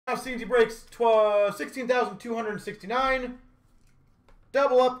CNC breaks 16,269.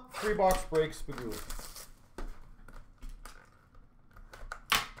 Double up, 3-box breaks, Bagoo.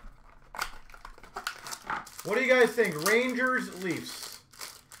 What do you guys think? Rangers, Leafs.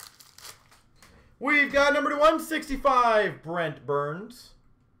 We've got number 165, Brent Burns.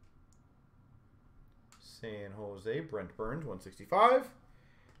 San Jose, Brent Burns, 165.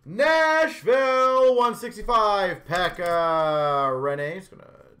 Nashville, 165, Pekka Rinne. Just going to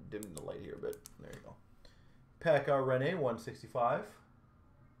dim the light here a bit. There you go. Pekka Rinne, 165.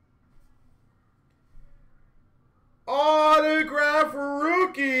 Autograph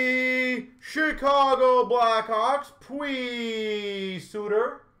rookie, Chicago Blackhawks,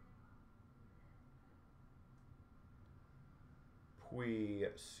 Suter.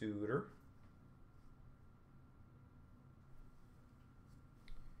 Suter.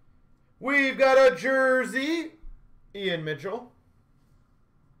 We've got a jersey, Ian Mitchell.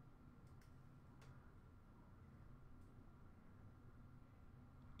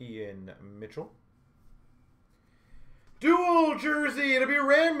 Dual jersey. It'll be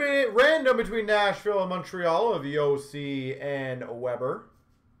random between Nashville and Montreal of Yossi and Weber.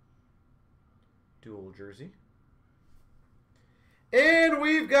 Dual jersey. And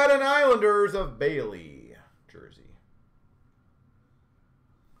we've got an Islanders of Bailey jersey.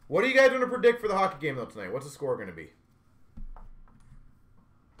 What are you guys going to predict for the hockey game, though, tonight? What's the score going to be?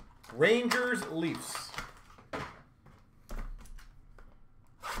 Rangers, Leafs.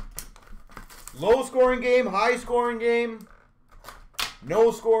 Low scoring game, high scoring game,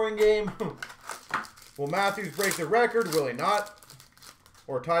 no scoring game. Will Matthews break the record? Will he not?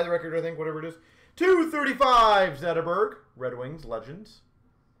 Or tie the record, I think, whatever it is. 235, Zetterberg, Red Wings, Legends.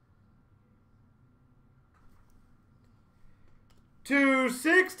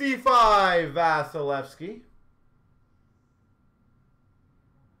 265, Vasilevsky.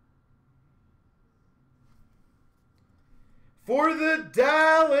 For the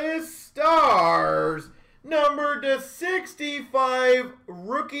Dallas Stars, number /65,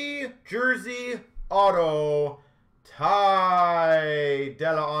 rookie jersey auto, Ty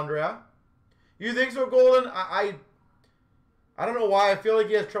Dellandrea. You think so, Golden? I don't know why. I feel like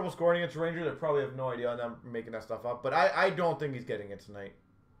he has trouble scoring against the Rangers. I probably have no idea. I'm making that stuff up. But I don't think he's getting it tonight.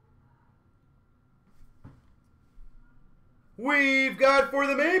 We've got for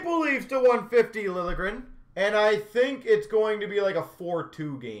the Maple Leafs /150, Liljegren. And I think it's going to be like a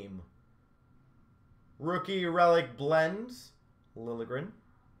 4-2 game. Rookie relic blends, Liljegren.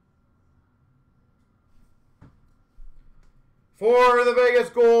 For the Vegas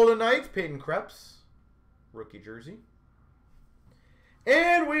Golden Knights, Peyton Krebs, rookie jersey.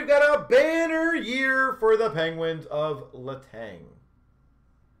 And we've got a banner year for the Penguins of Letang.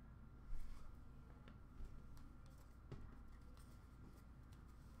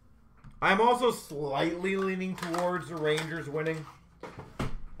 I'm also slightly leaning towards the Rangers winning.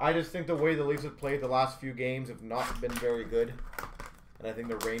 I just think the way the Leafs have played the last few games have not been very good. And I think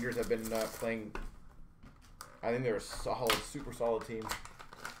the Rangers have been playing... I think they're a solid, super solid team.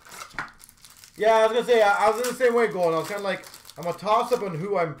 Yeah, I was going to say, I was in the same way going. I was kind of like, I'm a toss-up on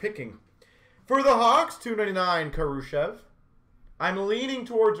who I'm picking. For the Hawks, $2.99, Khrushchev. I'm leaning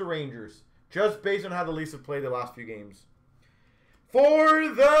towards the Rangers, just based on how the Leafs have played the last few games. For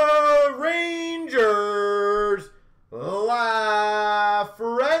the Rangers, Lafreniere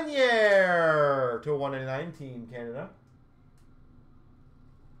 /199, Team Canada.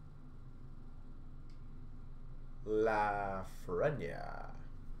 Lafreniere.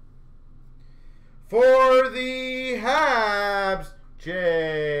 For the Habs,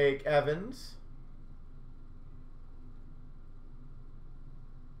 Jake Evans.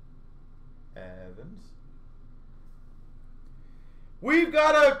 We've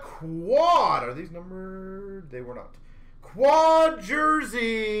got a quad. Are these numbered? They were not. Quad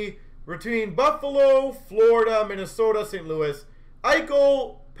jersey between Buffalo, Florida, Minnesota, St. Louis.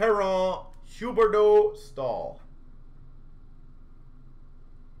 Eichel, Perron, Huberdeau, Stahl.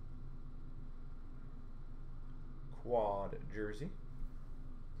 Quad jersey.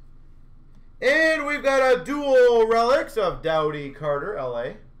 And we've got a dual relics of Doughty Carter,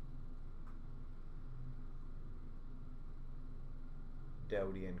 LA.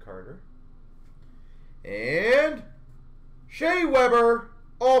 Doughty and Carter. And Shea Weber,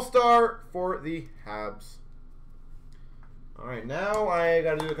 All-Star for the Habs. All right, now I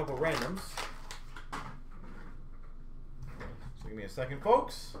got to do a couple randoms. So give me a second,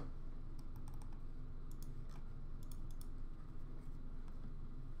 folks.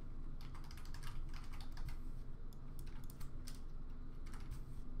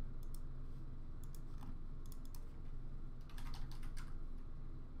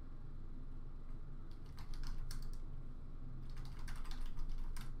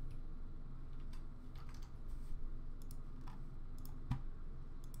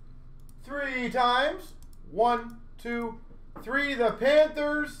 3 times. 1, 2, 3, the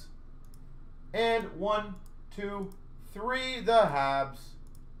Panthers. And 1, 2, 3, the Habs.